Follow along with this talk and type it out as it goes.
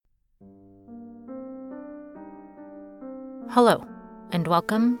Hello, and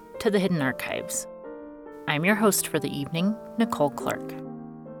welcome to the Hidden Archives. I'm your host for the evening, Nicole Clark.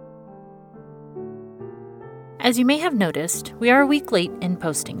 As you may have noticed, we are a week late in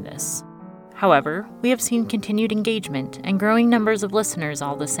posting this. However, we have seen continued engagement and growing numbers of listeners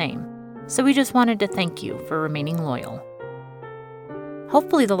all the same, so we just wanted to thank you for remaining loyal.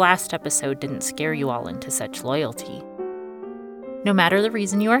 Hopefully the last episode didn't scare you all into such loyalty. No matter the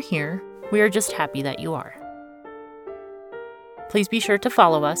reason you are here, we are just happy that you are. Please be sure to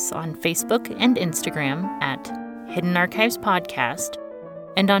follow us on Facebook and Instagram at Hidden Archives Podcast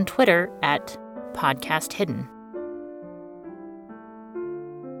and on Twitter at Podcast Hidden.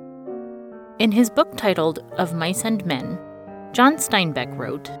 In his book titled Of Mice and Men, John Steinbeck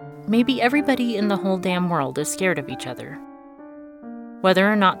wrote, "Maybe everybody in the whole damn world is scared of each other.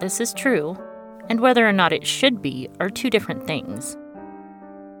 Whether or not this is true, and whether or not it should be, are two different things.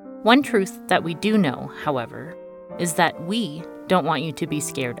 One truth that we do know, however, is that we don't want you to be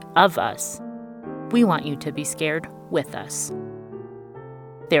scared of us. We want you to be scared with us.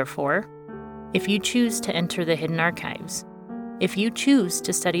 Therefore, if you choose to enter the Hidden Archives, if you choose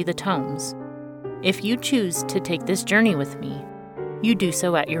to study the tomes, if you choose to take this journey with me, you do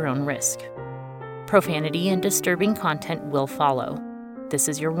so at your own risk. Profanity and disturbing content will follow. This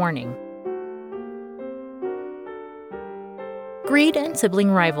is your warning." Greed and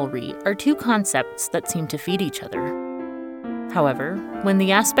sibling rivalry are two concepts that seem to feed each other. However, when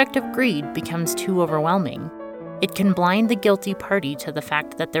the aspect of greed becomes too overwhelming, it can blind the guilty party to the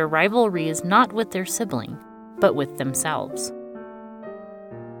fact that their rivalry is not with their sibling, but with themselves.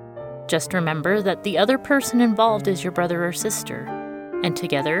 Just remember that the other person involved is your brother or sister, and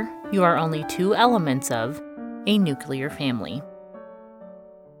together you are only two elements of a nuclear family.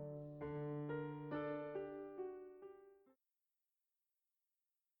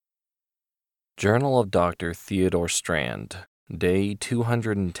 Journal of Dr. Theodore Strand, Day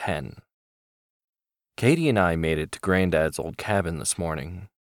 210. Katie and I made it to Granddad's old cabin this morning.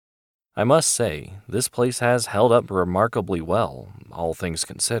 I must say, this place has held up remarkably well, all things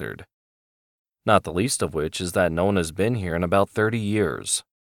considered. Not the least of which is that no one has been here in about 30 years.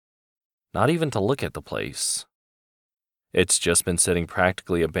 Not even to look at the place. It's just been sitting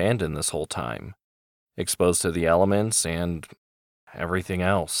practically abandoned this whole time, exposed to the elements and everything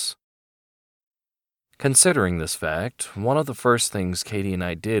else. Considering this fact, one of the first things Katie and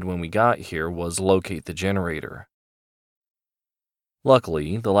I did when we got here was locate the generator.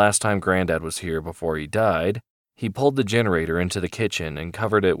 Luckily, the last time Granddad was here before he died, he pulled the generator into the kitchen and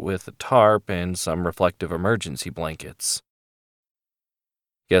covered it with a tarp and some reflective emergency blankets.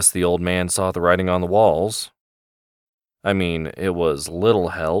 Guess the old man saw the writing on the walls. I mean, it was little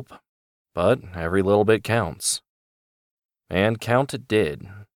help, but every little bit counts. And count it did.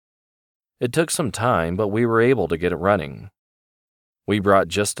 It took some time, but we were able to get it running. We brought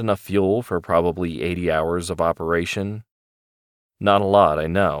just enough fuel for probably 80 hours of operation. Not a lot, I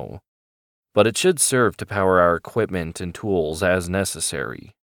know, but it should serve to power our equipment and tools as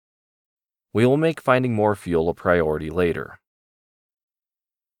necessary. We will make finding more fuel a priority later.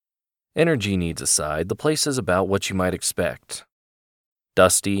 Energy needs aside, the place is about what you might expect.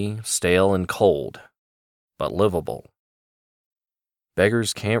 Dusty, stale, and cold, but livable.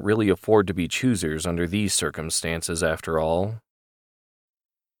 Beggars can't really afford to be choosers under these circumstances, after all.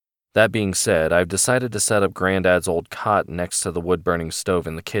 That being said, I've decided to set up Granddad's old cot next to the wood-burning stove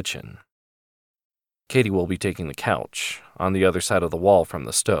in the kitchen. Katie will be taking the couch, on the other side of the wall from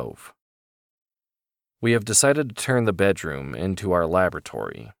the stove. We have decided to turn the bedroom into our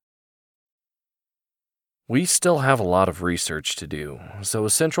laboratory. We still have a lot of research to do, so a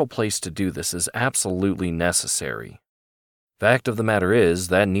central place to do this is absolutely necessary. Fact of the matter is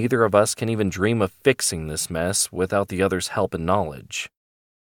that neither of us can even dream of fixing this mess without the other's help and knowledge.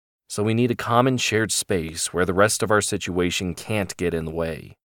 So we need a common shared space where the rest of our situation can't get in the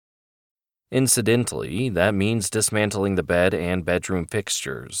way. Incidentally, that means dismantling the bed and bedroom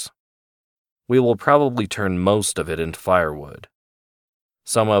fixtures. We will probably turn most of it into firewood.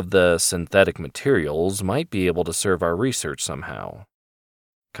 Some of the synthetic materials might be able to serve our research somehow.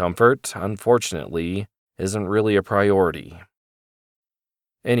 Comfort, unfortunately, isn't really a priority.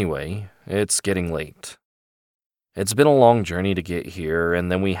 Anyway, it's getting late. It's been a long journey to get here,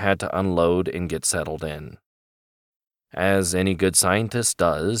 and then we had to unload and get settled in. As any good scientist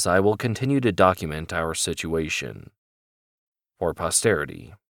does, I will continue to document our situation. For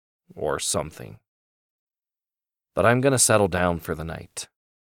posterity, or something. But I'm going to settle down for the night.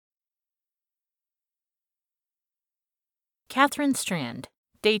 Catherine Strand,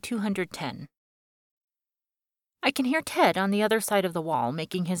 Day 210. I can hear Ted on the other side of the wall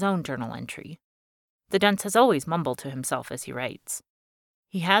making his own journal entry. The dunce has always mumbled to himself as he writes.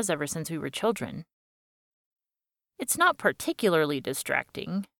 He has ever since we were children. It's not particularly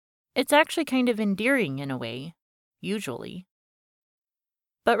distracting. It's actually kind of endearing in a way, usually.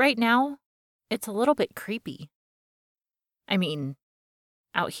 But right now, it's a little bit creepy. I mean,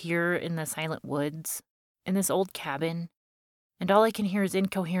 out here in the silent woods, in this old cabin, and all I can hear is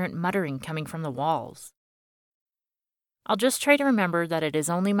incoherent muttering coming from the walls. I'll just try to remember that it is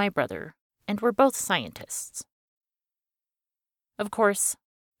only my brother, and we're both scientists. Of course,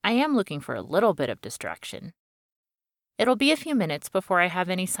 I am looking for a little bit of distraction. It'll be a few minutes before I have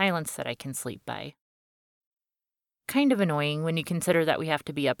any silence that I can sleep by. Kind of annoying when you consider that we have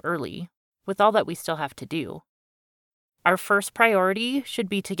to be up early, with all that we still have to do. Our first priority should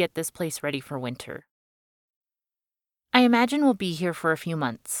be to get this place ready for winter. I imagine we'll be here for a few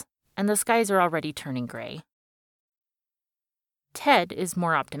months, and the skies are already turning gray. Ted is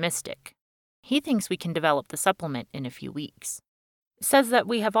more optimistic. He thinks we can develop the supplement in a few weeks. Says that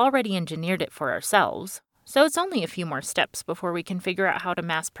we have already engineered it for ourselves, so it's only a few more steps before we can figure out how to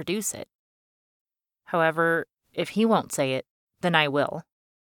mass produce it. However, if he won't say it, then I will.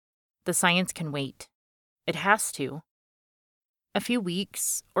 The science can wait. It has to. A few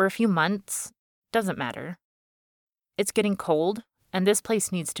weeks or a few months doesn't matter. It's getting cold, and this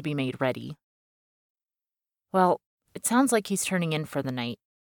place needs to be made ready. Well, it sounds like he's turning in for the night.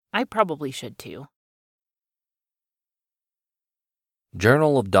 I probably should too.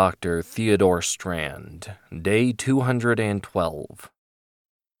 Journal of Dr. Theodore Strand, Day 212.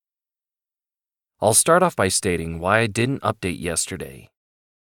 I'll start off by stating why I didn't update yesterday.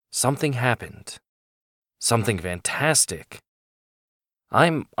 Something happened. Something fantastic.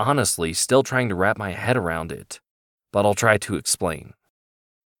 I'm honestly still trying to wrap my head around it, but I'll try to explain.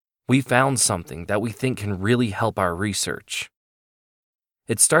 We found something that we think can really help our research.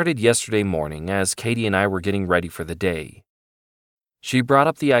 It started yesterday morning as Katie and I were getting ready for the day. She brought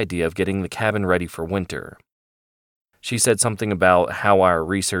up the idea of getting the cabin ready for winter. She said something about how our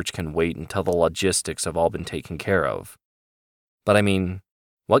research can wait until the logistics have all been taken care of. But I mean,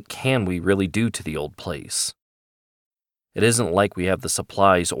 what can we really do to the old place? It isn't like we have the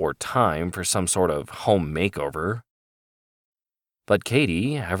supplies or time for some sort of home makeover. But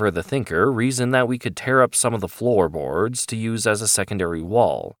Katie, ever the thinker, reasoned that we could tear up some of the floorboards to use as a secondary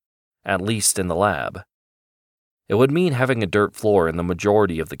wall, at least in the lab. It would mean having a dirt floor in the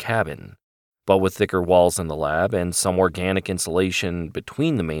majority of the cabin, but with thicker walls in the lab and some organic insulation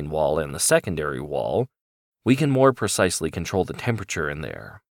between the main wall and the secondary wall, we can more precisely control the temperature in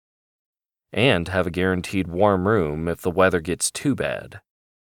there. And have a guaranteed warm room if the weather gets too bad.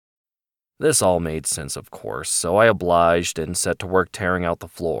 This all made sense, of course, so I obliged and set to work tearing out the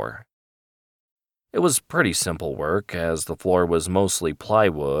floor. It was pretty simple work, as the floor was mostly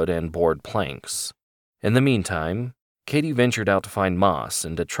plywood and board planks. In the meantime, Katie ventured out to find moss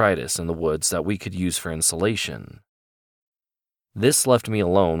and detritus in the woods that we could use for insulation. This left me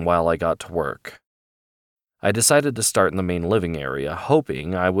alone while I got to work. I decided to start in the main living area,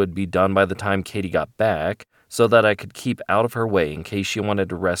 hoping I would be done by the time Katie got back so that I could keep out of her way in case she wanted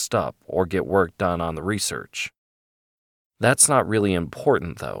to rest up or get work done on the research. That's not really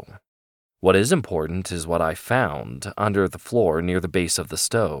important, though. What is important is what I found under the floor near the base of the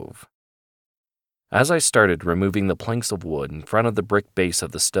stove. As I started removing the planks of wood in front of the brick base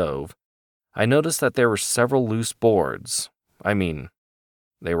of the stove, I noticed that there were several loose boards. I mean,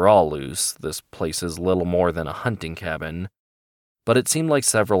 they were all loose. This place is little more than a hunting cabin. But it seemed like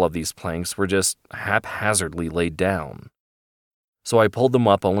several of these planks were just haphazardly laid down. So I pulled them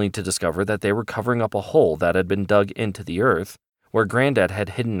up only to discover that they were covering up a hole that had been dug into the earth where Granddad had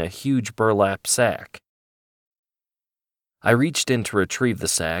hidden a huge burlap sack. I reached in to retrieve the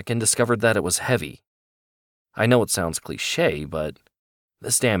sack and discovered that it was heavy. I know it sounds cliché, but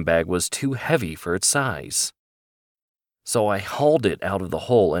this damn bag was too heavy for its size. So I hauled it out of the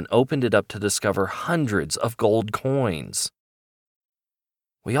hole and opened it up to discover hundreds of gold coins.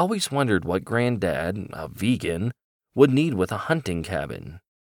 We always wondered what Granddad, a vegan, would need with a hunting cabin.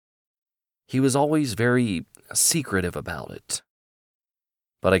 He was always very secretive about it.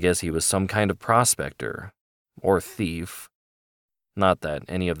 But I guess he was some kind of prospector, or thief. Not that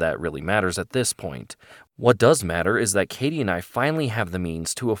any of that really matters at this point. What does matter is that Katie and I finally have the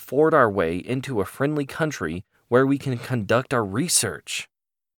means to afford our way into a friendly country where we can conduct our research.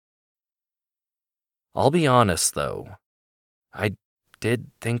 I'll be honest, though. I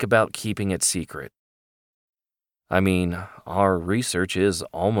did think about keeping it secret. I mean, our research is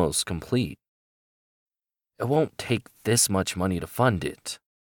almost complete. It won't take this much money to fund it.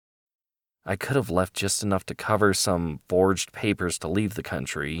 I could have left just enough to cover some forged papers to leave the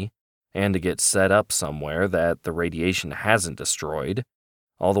country, and to get set up somewhere that the radiation hasn't destroyed,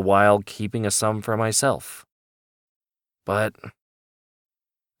 all the while keeping a sum for myself. But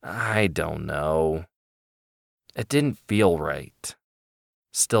I don't know. It didn't feel right.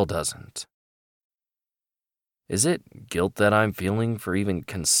 Still doesn't. Is it guilt that I'm feeling for even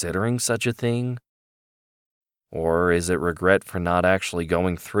considering such a thing? Or is it regret for not actually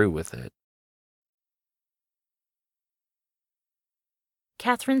going through with it?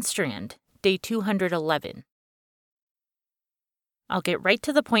 Catherine Strand, day 211. I'll get right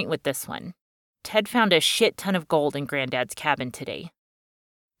to the point with this one. Ted found a shit ton of gold in Granddad's cabin today.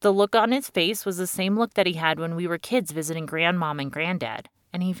 The look on his face was the same look that he had when we were kids visiting Grandmom and Granddad,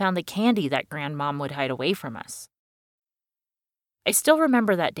 and he found the candy that Grandmom would hide away from us. I still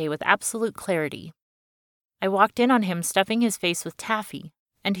remember that day with absolute clarity. I walked in on him stuffing his face with taffy,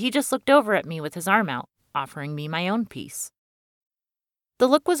 and he just looked over at me with his arm out, offering me my own piece. The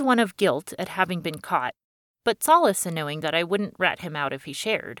look was one of guilt at having been caught, but solace in knowing that I wouldn't rat him out if he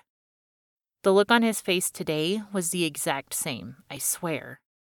shared. The look on his face today was the exact same, I swear.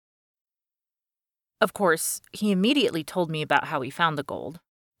 Of course, he immediately told me about how he found the gold,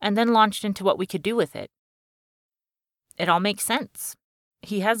 and then launched into what we could do with it. It all makes sense.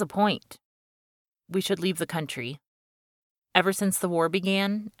 He has a point. We should leave the country. Ever since the war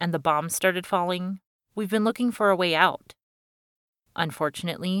began and the bombs started falling, we've been looking for a way out.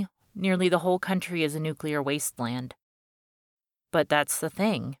 Unfortunately, nearly the whole country is a nuclear wasteland. But that's the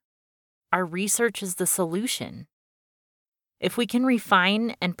thing. Our research is the solution. If we can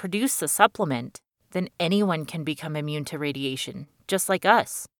refine and produce the supplement, then anyone can become immune to radiation, just like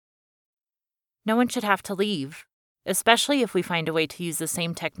us. No one should have to leave, especially if we find a way to use the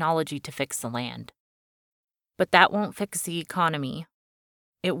same technology to fix the land. But that won't fix the economy.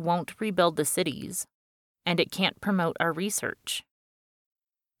 It won't rebuild the cities, and it can't promote our research.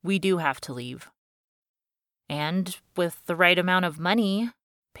 We do have to leave. And with the right amount of money,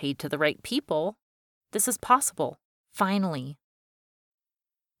 paid to the right people, this is possible, finally.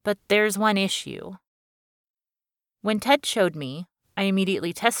 But there's one issue. When Ted showed me, I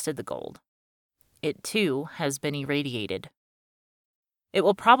immediately tested the gold. It, too, has been irradiated. It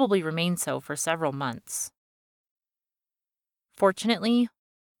will probably remain so for several months. Fortunately,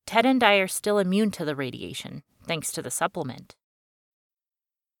 Ted and I are still immune to the radiation, thanks to the supplement.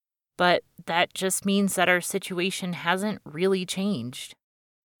 But that just means that our situation hasn't really changed.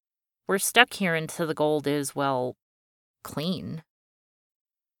 We're stuck here until the gold is, well, clean.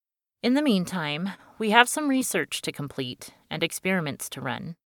 In the meantime, we have some research to complete and experiments to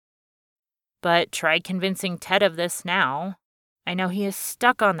run. But try convincing Ted of this now. I know he is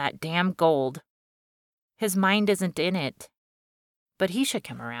stuck on that damn gold. His mind isn't in it. But he should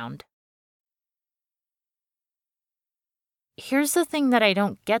come around. Here's the thing that I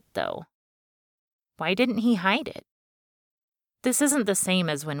don't get, though. Why didn't he hide it? This isn't the same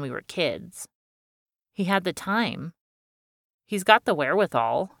as when we were kids. He had the time. He's got the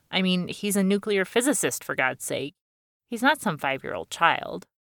wherewithal. I mean, he's a nuclear physicist, for God's sake. He's not some 5-year-old child.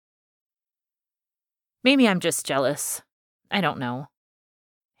 Maybe I'm just jealous. I don't know.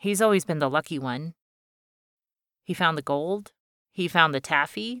 He's always been the lucky one. He found the gold. He found the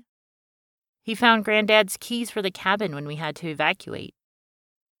taffy. He found Granddad's keys for the cabin when we had to evacuate.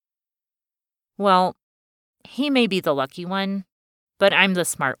 Well, he may be the lucky one, but I'm the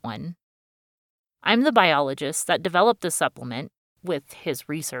smart one. I'm the biologist that developed the supplement with his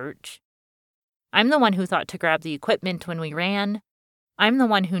research. I'm the one who thought to grab the equipment when we ran. I'm the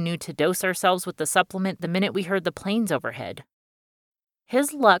one who knew to dose ourselves with the supplement the minute we heard the planes overhead.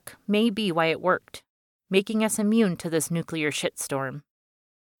 His luck may be why it worked, making us immune to this nuclear shitstorm.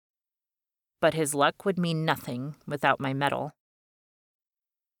 But his luck would mean nothing without my medal.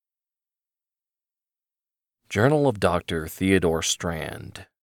 Journal of Dr. Theodore Strand,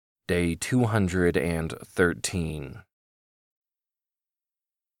 day 213.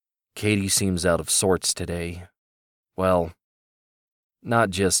 Katie seems out of sorts today. Well, not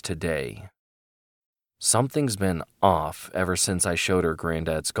just today. Something's been off ever since I showed her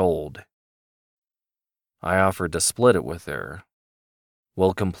Granddad's gold. I offered to split it with her.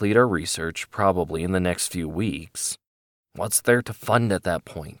 We'll complete our research probably in the next few weeks. What's there to fund at that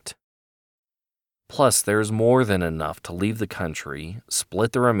point? Plus, there's more than enough to leave the country,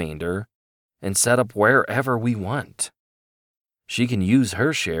 split the remainder, and set up wherever we want. She can use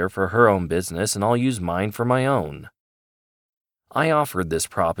her share for her own business, and I'll use mine for my own. I offered this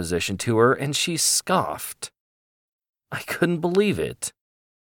proposition to her, and she scoffed. I couldn't believe it.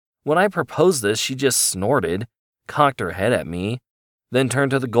 When I proposed this, she just snorted, cocked her head at me, then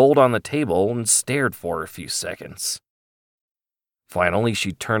turned to the gold on the table and stared for a few seconds. Finally,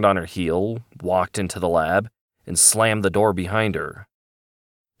 she turned on her heel, walked into the lab, and slammed the door behind her.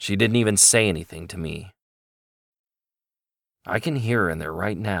 She didn't even say anything to me. I can hear her in there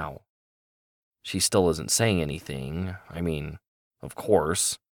right now. She still isn't saying anything. I mean, of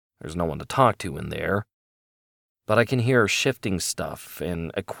course, there's no one to talk to in there. But I can hear her shifting stuff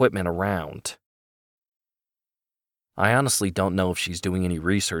and equipment around. I honestly don't know if she's doing any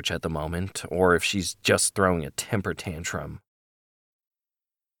research at the moment or if she's just throwing a temper tantrum.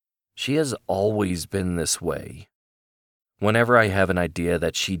 She has always been this way. Whenever I have an idea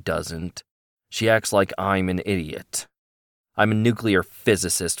that she doesn't, she acts like I'm an idiot. I'm a nuclear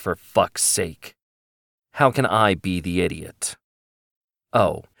physicist, for fuck's sake. How can I be the idiot?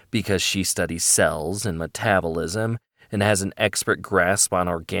 Oh, because she studies cells and metabolism and has an expert grasp on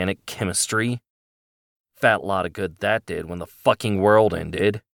organic chemistry? Fat lot of good that did when the fucking world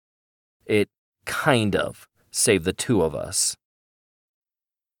ended. It kind of saved the two of us.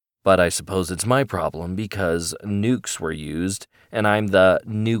 But I suppose it's my problem because nukes were used and I'm the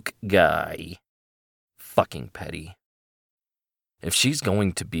nuke guy. Fucking petty. If she's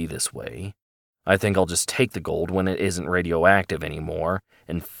going to be this way, I think I'll just take the gold when it isn't radioactive anymore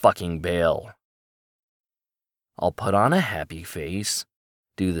and fucking bail. I'll put on a happy face,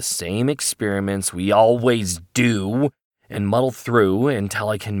 do the same experiments we always do, and muddle through until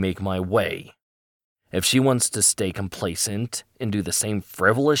I can make my way. If she wants to stay complacent and do the same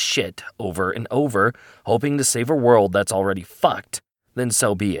frivolous shit over and over, hoping to save a world that's already fucked, then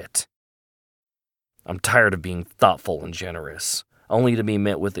so be it. I'm tired of being thoughtful and generous, only to be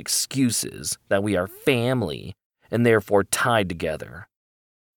met with excuses that we are family and therefore tied together.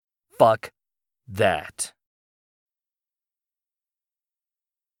 Fuck that.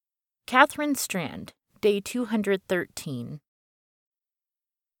 Catherine Strand, day 213.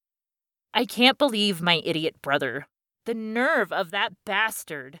 I can't believe my idiot brother. The nerve of that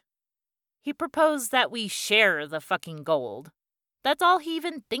bastard. He proposed that we share the fucking gold. That's all he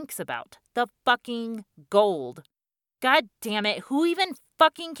even thinks about. The fucking gold. God damn it, who even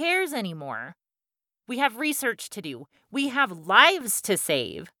fucking cares anymore? We have research to do. We have lives to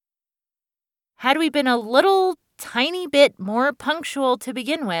save. Had we been a little tiny bit more punctual to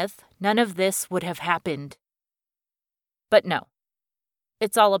begin with, none of this would have happened. But no.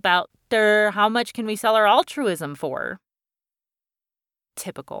 It's all about, how much can we sell our altruism for?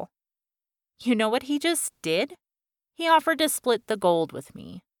 Typical. You know what he just did? He offered to split the gold with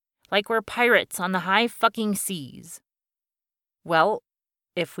me. Like we're pirates on the high fucking seas. Well,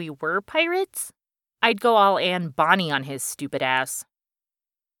 if we were pirates, I'd go all Anne Bonny on his stupid ass.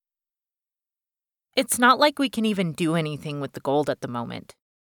 It's not like we can even do anything with the gold at the moment.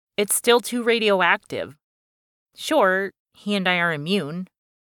 It's still too radioactive. Sure, he and I are immune,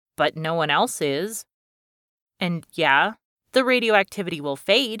 but no one else is. And yeah, the radioactivity will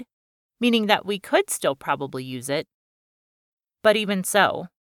fade, meaning that we could still probably use it. But even so,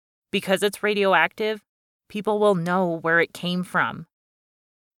 because it's radioactive, people will know where it came from.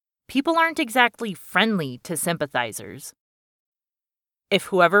 People aren't exactly friendly to sympathizers. If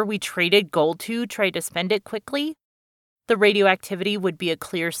whoever we traded gold to tried to spend it quickly, the radioactivity would be a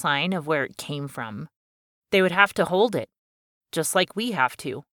clear sign of where it came from. They would have to hold it, just like we have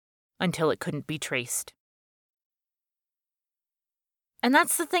to, until it couldn't be traced. And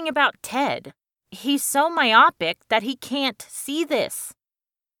that's the thing about Ted. He's so myopic that he can't see this.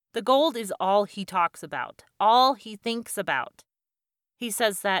 The gold is all he talks about, all he thinks about. He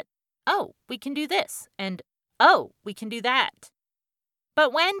says that, oh, we can do this, and oh, we can do that.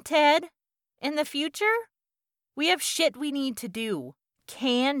 But when, Ted? In the future? We have shit we need to do,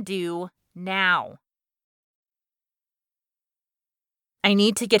 can do, now. I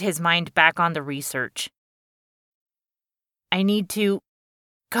need to get his mind back on the research. I need to...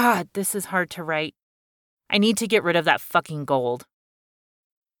 God, this is hard to write. I need to get rid of that fucking gold.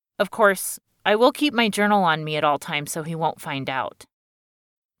 Of course, I will keep my journal on me at all times so he won't find out.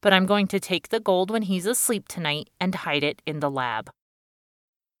 But I'm going to take the gold when he's asleep tonight and hide it in the lab.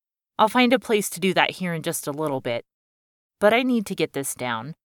 I'll find a place to do that here in just a little bit. But I need to get this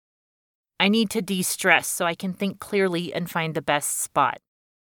down. I need to de-stress so I can think clearly and find the best spot.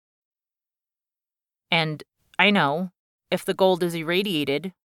 And I know, if the gold is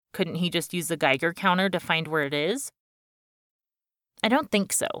irradiated, couldn't he just use the Geiger counter to find where it is? I don't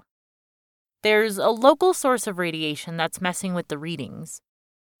think so. There's a local source of radiation that's messing with the readings.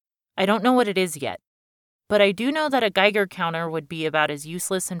 I don't know what it is yet, but I do know that a Geiger counter would be about as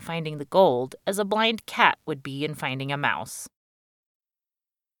useless in finding the gold as a blind cat would be in finding a mouse.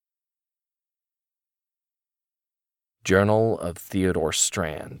 Journal of Theodore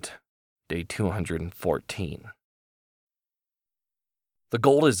Strand, day 214. The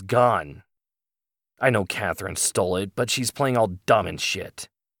gold is gone. I know Catherine stole it, but she's playing all dumb and shit.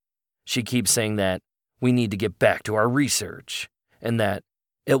 She keeps saying that we need to get back to our research, and that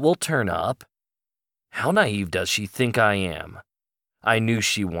it will turn up. How naive does she think I am? I knew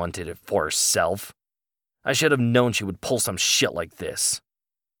she wanted it for herself. I should have known she would pull some shit like this.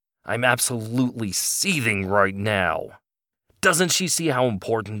 I'm absolutely seething right now. Doesn't she see how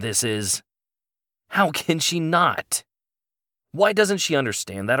important this is? How can she not? Why doesn't she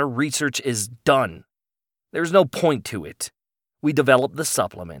understand that her research is done? There's no point to it. We developed the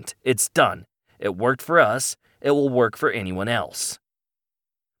supplement. It's done. It worked for us. It will work for anyone else.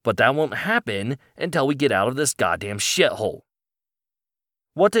 But that won't happen until we get out of this goddamn shithole.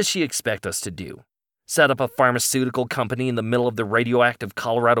 What does she expect us to do? Set up a pharmaceutical company in the middle of the radioactive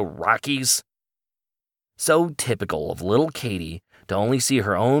Colorado Rockies? So typical of little Katie to only see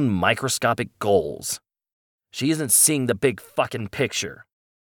her own microscopic goals. She isn't seeing the big fucking picture.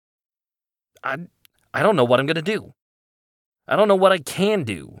 I don't know what I'm gonna do. I don't know what I can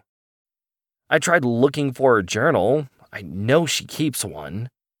do. I tried looking for her journal. I know she keeps one.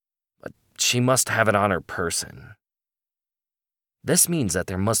 But she must have it on her person. This means that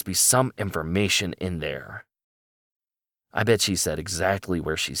there must be some information in there. I bet she said exactly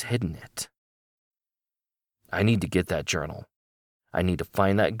where she's hidden it. I need to get that journal. I need to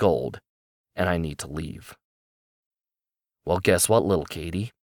find that gold, and I need to leave. Well, guess what, little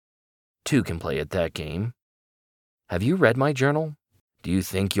Katie? Two can play at that game. Have you read my journal? Do you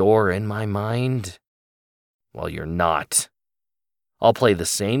think you're in my mind? Well, you're not. I'll play the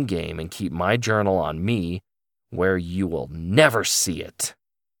same game and keep my journal on me where you will never see it.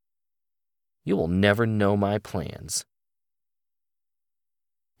 You will never know my plans.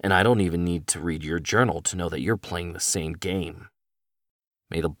 And I don't even need to read your journal to know that you're playing the same game.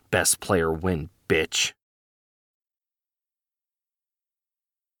 May the best player win, bitch.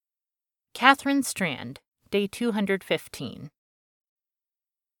 Catherine Strand, Day 215.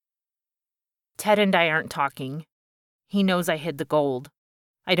 Ted and I aren't talking. He knows I hid the gold.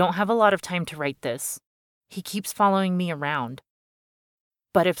 I don't have a lot of time to write this. He keeps following me around.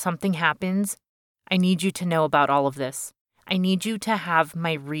 But if something happens, I need you to know about all of this. I need you to have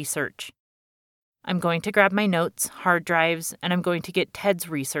my research. I'm going to grab my notes, hard drives, and I'm going to get Ted's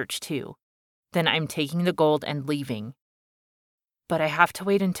research too. Then I'm taking the gold and leaving. But I have to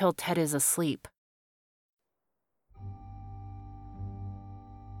wait until Ted is asleep.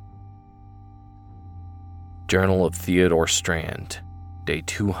 Journal of Theodore Strand, Day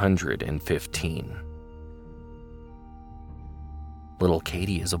 215. Little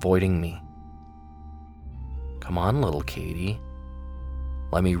Katie is avoiding me. Come on, little Katie.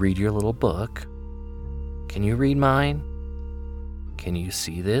 Let me read your little book. Can you read mine? Can you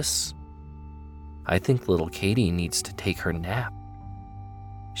see this? I think little Katie needs to take her nap.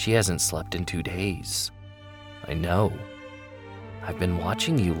 She hasn't slept in 2 days. I know. I've been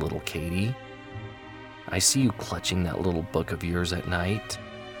watching you, little Katie. I see you clutching that little book of yours at night.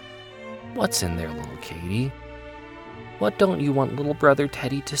 What's in there, little Katie? What don't you want little brother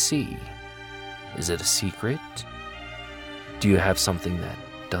Teddy to see? Is it a secret? Do you have something that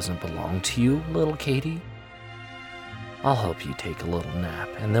doesn't belong to you, little Katie? I'll help you take a little nap,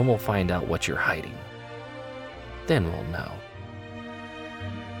 and then we'll find out what you're hiding. Then we'll know.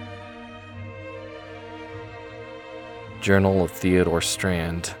 Journal of Theodore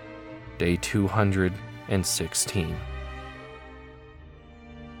Strand, Day 216.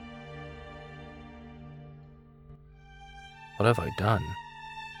 What have I done?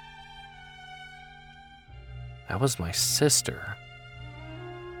 That was my sister.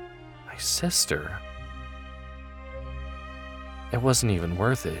 My sister. It wasn't even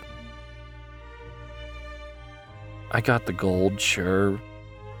worth it. I got the gold, sure,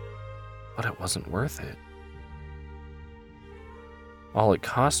 but it wasn't worth it. All it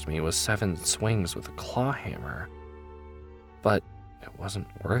cost me was 7 swings with a claw hammer, but it wasn't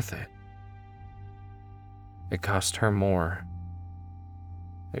worth it. It cost her more.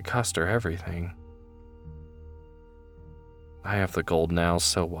 It cost her everything. I have the gold now,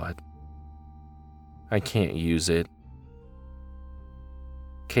 so what? I can't use it.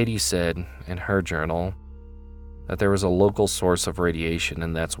 Katie said, in her journal, that there was a local source of radiation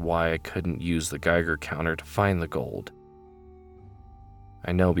and that's why I couldn't use the Geiger counter to find the gold.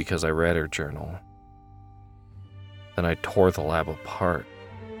 I know because I read her journal. Then I tore the lab apart.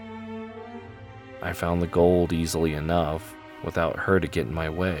 I found the gold easily enough without her to get in my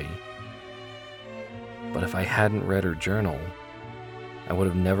way. But if I hadn't read her journal, I would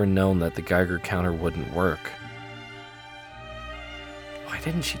have never known that the Geiger counter wouldn't work. Why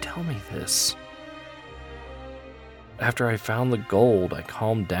didn't she tell me this? after I found the gold, I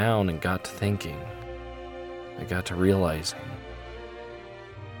calmed down and got to thinking. I got to realizing.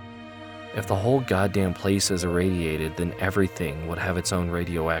 If the whole goddamn place is irradiated, then everything would have its own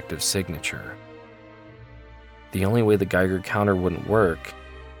radioactive signature. The only way the Geiger counter wouldn't work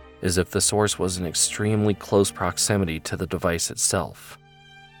is if the source was in extremely close proximity to the device itself.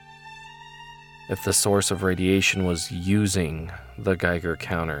 If the source of radiation was using the Geiger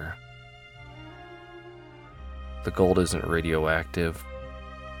counter, the gold isn't radioactive,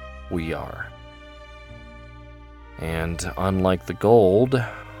 we are. And unlike the gold,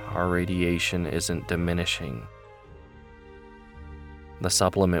 our radiation isn't diminishing. The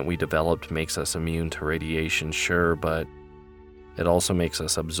supplement we developed makes us immune to radiation, sure, but it also makes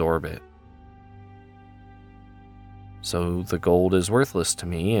us absorb it. So the gold is worthless to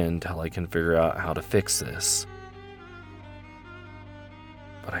me until I can figure out how to fix this.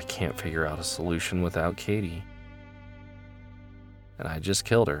 But I can't figure out a solution without Katie. And I just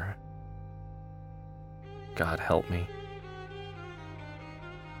killed her. God help me.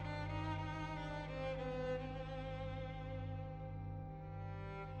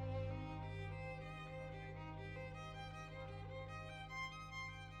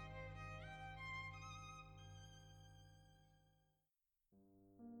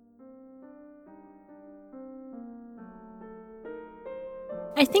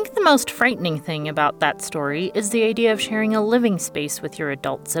 I think the most frightening thing about that story is the idea of sharing a living space with your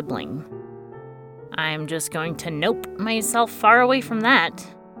adult sibling. I'm just going to nope myself far away from that.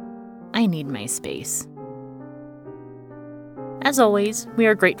 I need my space. As always, we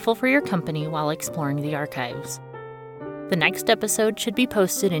are grateful for your company while exploring the archives. The next episode should be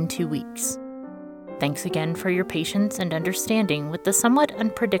posted in 2 weeks. Thanks again for your patience and understanding with the somewhat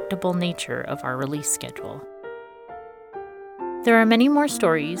unpredictable nature of our release schedule. There are many more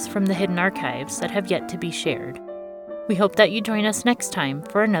stories from the hidden archives that have yet to be shared. We hope that you join us next time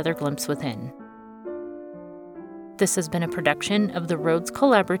for another glimpse within. This has been a production of the Rhodes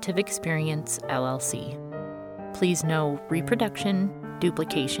Collaborative Experience, LLC. Please no reproduction,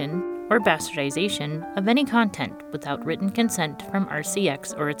 duplication, or bastardization of any content without written consent from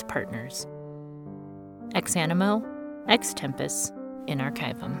RCX or its partners. Ex animo, ex tempus, in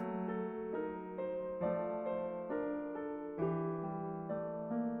archivum.